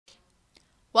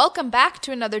Welcome back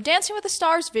to another Dancing with the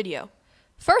Stars video.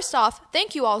 First off,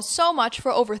 thank you all so much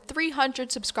for over 300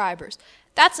 subscribers.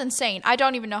 That's insane. I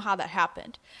don't even know how that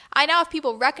happened. I now have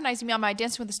people recognizing me on my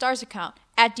Dancing with the Stars account,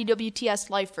 at DWTS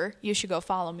Lifer. You should go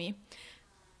follow me.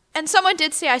 And someone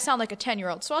did say I sound like a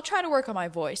 10-year-old, so I'll try to work on my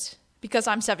voice, because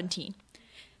I'm 17.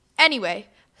 Anyway,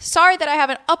 sorry that I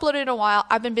haven't uploaded in a while.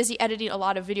 I've been busy editing a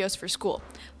lot of videos for school.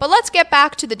 But let's get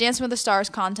back to the Dancing with the Stars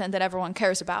content that everyone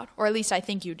cares about, or at least I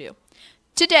think you do.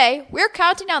 Today, we're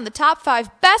counting down the top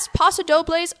 5 best Paso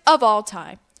Dobles of all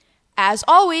time. As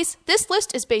always, this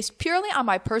list is based purely on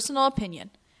my personal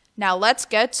opinion. Now let's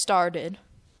get started.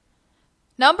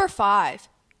 Number 5,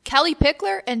 Kelly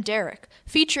Pickler and Derek,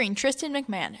 featuring Tristan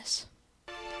McManus.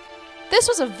 This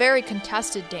was a very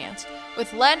contested dance,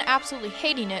 with Len absolutely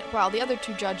hating it while the other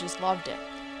 2 judges loved it.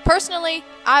 Personally,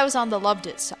 I was on the loved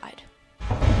it side.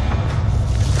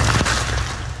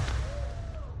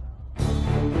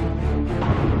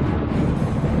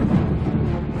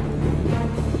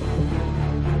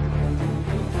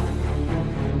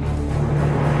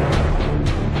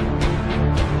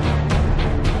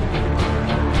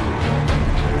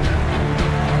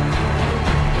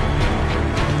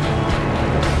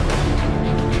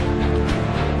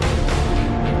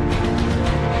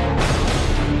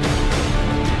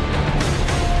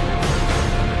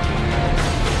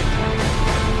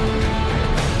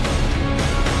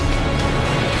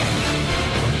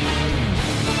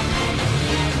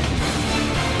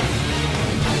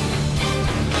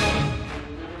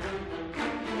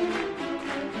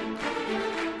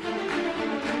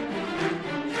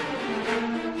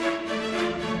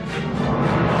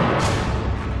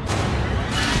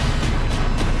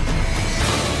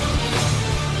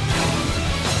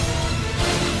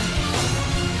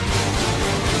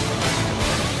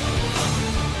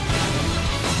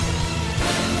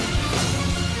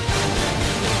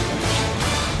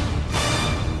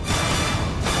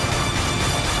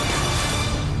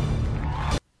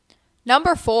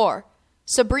 Number 4,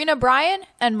 Sabrina Bryan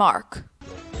and Mark.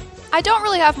 I don't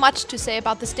really have much to say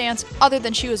about this dance other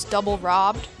than she was double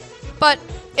robbed, but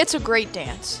it's a great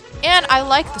dance, and I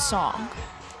like the song,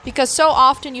 because so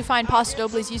often you find Paso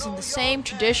Dobles using the same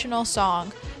traditional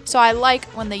song, so I like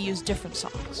when they use different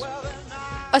songs,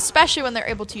 especially when they're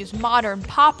able to use modern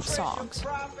pop songs.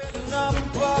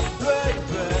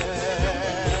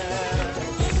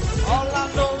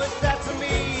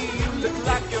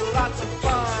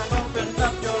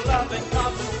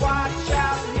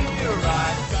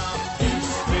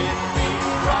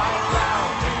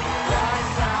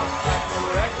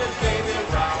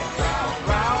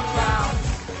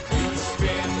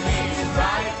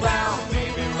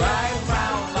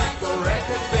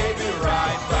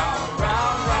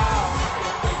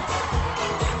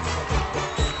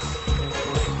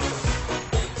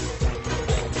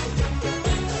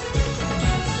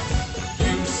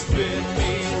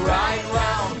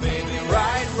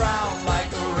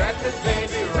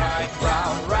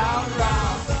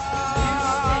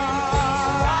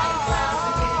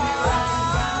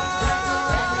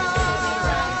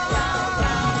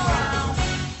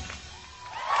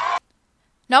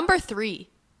 Number 3,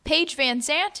 Paige Van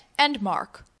Zandt and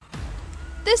Mark.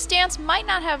 This dance might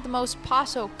not have the most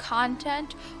Paso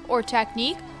content or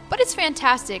technique, but it's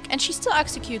fantastic and she still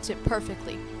executes it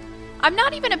perfectly. I'm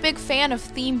not even a big fan of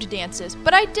themed dances,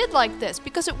 but I did like this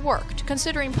because it worked,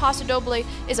 considering Paso Doble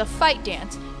is a fight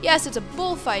dance. Yes, it's a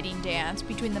bullfighting dance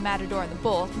between the matador and the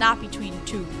bull, not between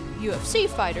 2 UFC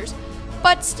fighters,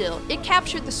 but still, it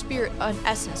captured the spirit and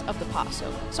essence of the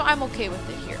Paso, so I'm okay with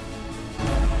it here.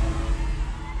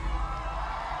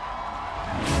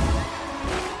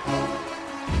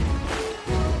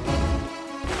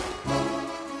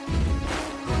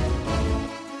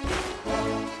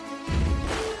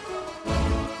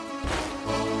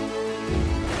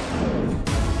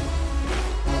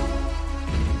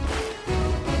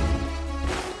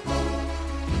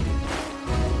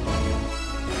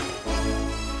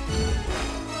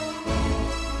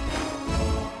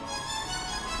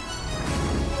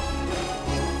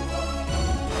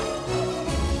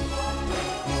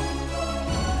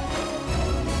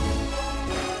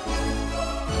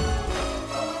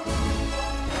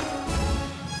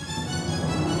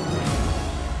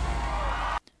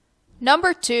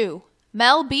 Number 2,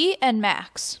 Mel B and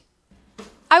Max.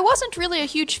 I wasn't really a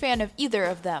huge fan of either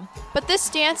of them, but this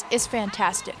dance is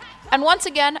fantastic. And once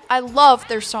again, I love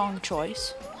their song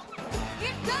choice.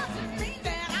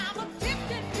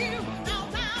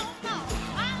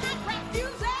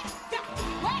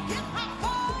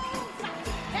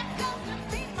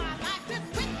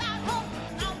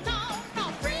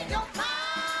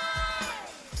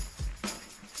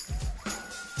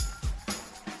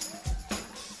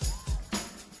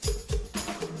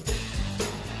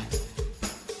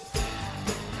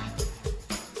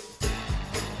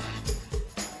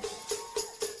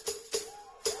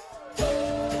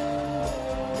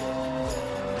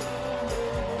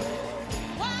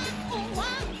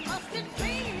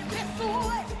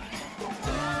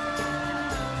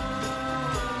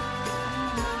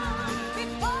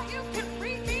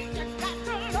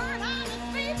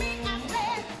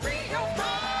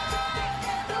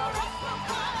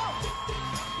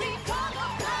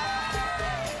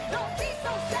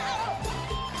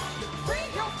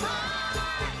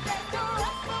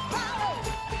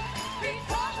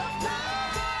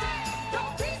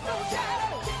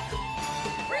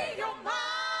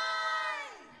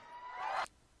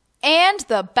 and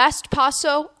the best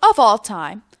Paso of all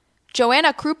time,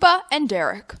 Joanna Krupa and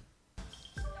Derek.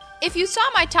 If you saw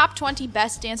my top 20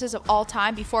 best dances of all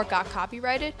time before it got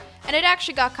copyrighted, and it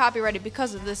actually got copyrighted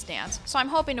because of this dance, so I'm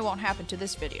hoping it won't happen to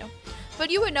this video,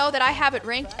 but you would know that I have it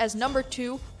ranked as number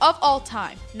 2 of all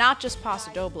time, not just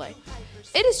Paso Doble.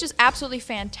 It is just absolutely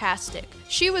fantastic.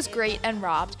 She was great and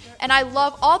robbed, and I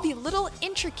love all the little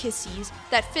intricacies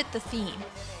that fit the theme.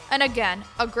 And again,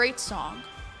 a great song.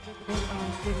 Living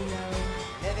on video.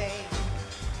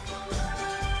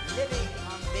 Living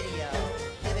on video.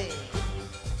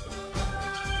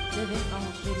 Living on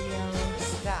video.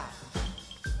 Stop.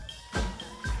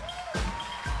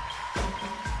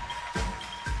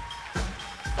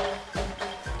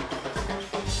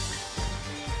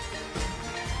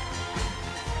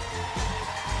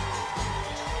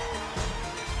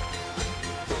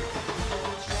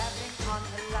 Traveling on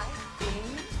a light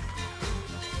beam.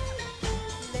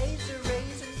 Laser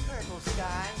rays and purple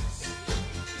skies.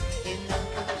 In a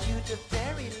computer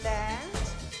fairyland.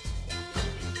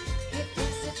 It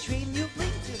is a dream you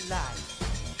bring to life.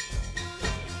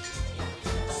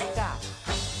 Stop.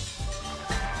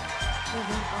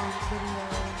 Living on video.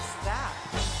 Stop.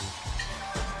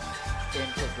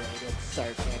 Integrated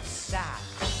circuits. Stop.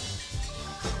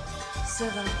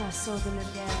 Sur un Paso de la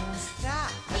guerre.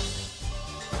 Stop.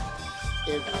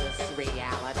 Is this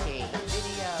reality?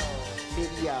 Video.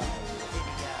 Video. Video.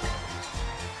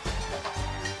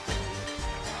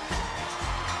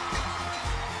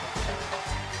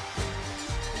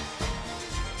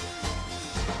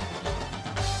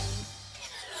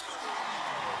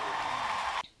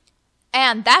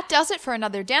 And that does it for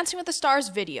another Dancing with the Stars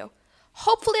video.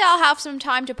 Hopefully I'll have some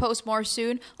time to post more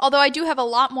soon, although I do have a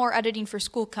lot more editing for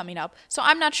school coming up, so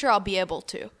I'm not sure I'll be able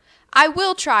to. I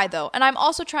will try though, and I'm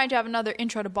also trying to have another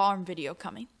Intro to Ballroom video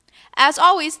coming. As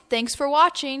always, thanks for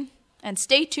watching, and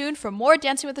stay tuned for more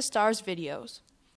Dancing with the Stars videos.